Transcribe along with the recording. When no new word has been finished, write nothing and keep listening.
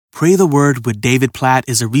Pray the Word with David Platt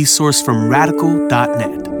is a resource from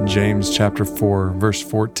radical.net. James chapter 4, verse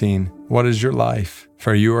 14. What is your life?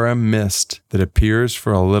 For you are a mist that appears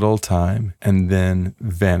for a little time and then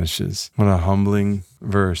vanishes. What a humbling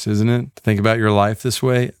verse, isn't it? To think about your life this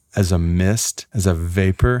way, as a mist, as a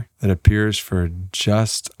vapor that appears for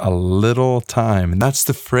just a little time. And that's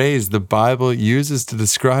the phrase the Bible uses to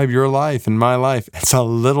describe your life and my life. It's a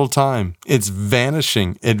little time. It's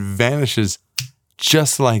vanishing. It vanishes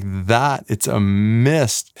just like that. It's a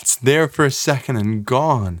mist. It's there for a second and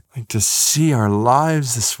gone. Like to see our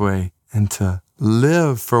lives this way and to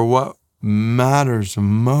live for what matters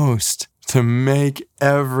most, to make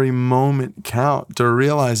every moment count, to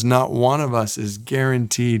realize not one of us is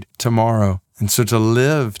guaranteed tomorrow. And so to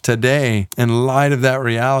live today in light of that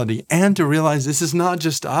reality and to realize this is not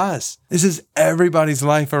just us. This is everybody's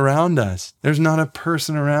life around us. There's not a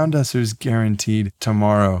person around us who's guaranteed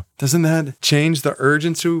tomorrow. Doesn't that change the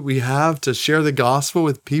urgency we have to share the gospel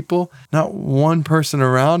with people? Not one person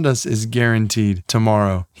around us is guaranteed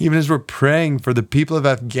tomorrow. Even as we're praying for the people of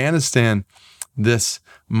Afghanistan this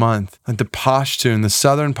month, like the Pashtun, the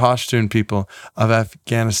southern Pashtun people of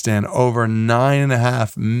Afghanistan, over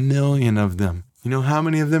 9.5 million of them. You know how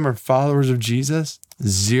many of them are followers of Jesus?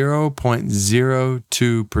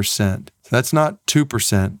 0.02%. So that's not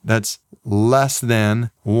 2%. That's less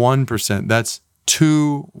than 1%. That's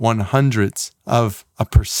 2/100ths of a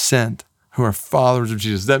percent who are followers of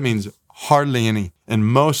Jesus. That means hardly any. And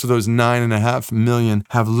most of those 9.5 million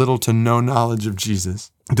have little to no knowledge of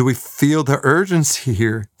Jesus. Do we feel the urgency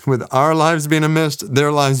here with our lives being a mist,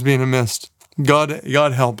 their lives being a mist? God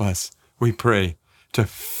help us, we pray, to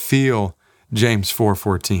feel James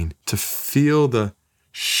 4:14, to feel the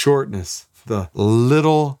shortness, the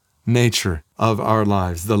little nature of our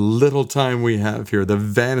lives, the little time we have here, the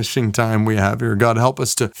vanishing time we have here. God, help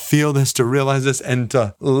us to feel this, to realize this, and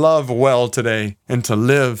to love well today, and to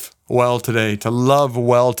live well today, to love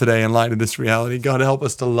well today in light of this reality. God, help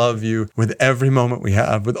us to love you with every moment we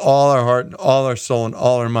have, with all our heart and all our soul and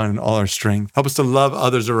all our mind and all our strength. Help us to love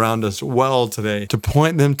others around us well today, to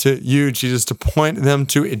point them to you, Jesus, to point them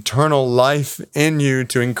to eternal life in you,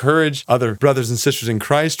 to encourage other brothers and sisters in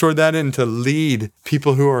Christ toward that, and to lead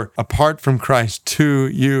people who are apart from Christ to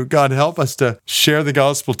you. God, help us to share the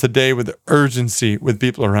gospel today with urgency with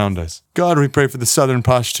people around us. God, we pray for the southern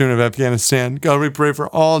Pashtun of Afghanistan. God, we pray for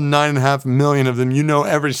all 9.5 million of them. You know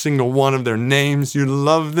every single one of their names. You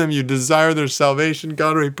love them. You desire their salvation.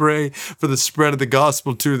 God, we pray for the spread of the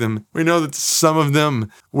gospel to them. We know that some of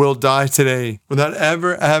them will die today without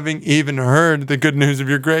ever having even heard the good news of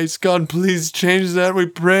your grace. God, please change that. We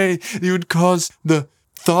pray that you would cause the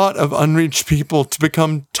thought of unreached people to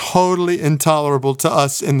become totally intolerable to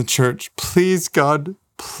us in the church. Please, God,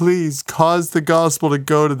 please cause the gospel to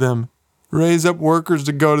go to them. Raise up workers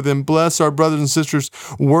to go to them. Bless our brothers and sisters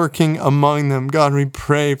working among them. God, we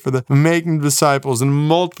pray for the making of disciples and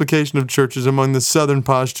multiplication of churches among the southern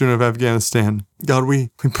Pashtun of Afghanistan. God,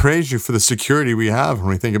 we praise you for the security we have when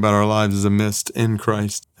we think about our lives as a mist in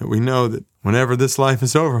Christ, that we know that whenever this life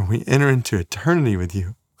is over, we enter into eternity with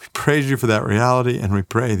you. We praise you for that reality, and we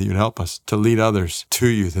pray that you'd help us to lead others to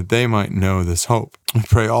you, that they might know this hope. We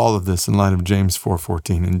pray all of this in light of James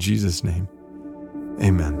 4:14. In Jesus' name,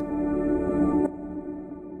 amen.